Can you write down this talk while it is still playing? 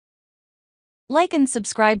Like and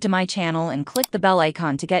subscribe to my channel and click the bell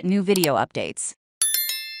icon to get new video updates.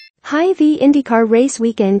 High Vee Indycar Race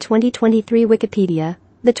Weekend 2023 Wikipedia.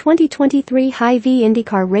 The 2023 High Vee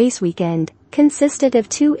Indycar Race Weekend consisted of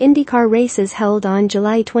two IndyCar races held on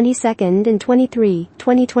July 22 and 23,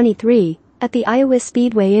 2023, at the Iowa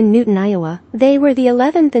Speedway in Newton, Iowa. They were the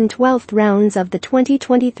 11th and 12th rounds of the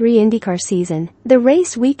 2023 IndyCar season. The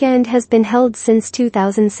race weekend has been held since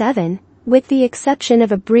 2007, with the exception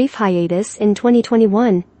of a brief hiatus in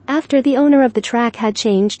 2021, after the owner of the track had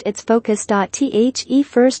changed its focus. The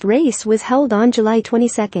first race was held on July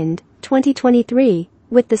 22, 2023,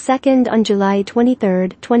 with the second on July 23,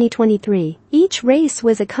 2023. Each race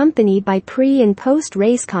was accompanied by pre- and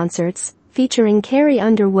post-race concerts, featuring Carrie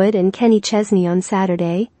Underwood and Kenny Chesney on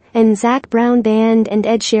Saturday, and Zac Brown Band and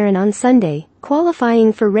Ed Sheeran on Sunday.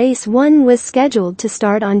 Qualifying for Race 1 was scheduled to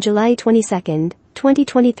start on July 22,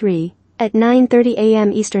 2023, at 9:30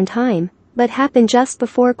 a.m. Eastern Time, but happened just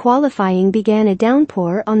before qualifying began. A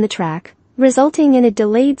downpour on the track, resulting in a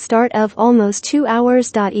delayed start of almost 2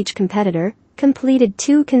 hours. Each competitor completed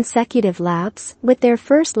 2 consecutive laps, with their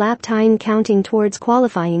first lap time counting towards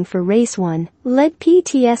qualifying for Race 1. Led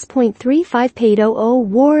PTS.35 paid 00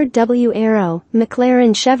 Ward W Arrow,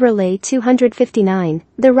 McLaren Chevrolet 259.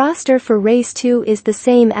 The roster for Race 2 is the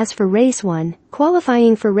same as for Race 1.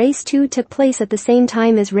 Qualifying for Race 2 took place at the same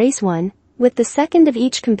time as Race 1, with the second of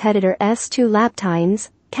each competitor's 2 lap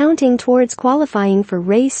times counting towards qualifying for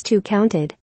Race 2 counted.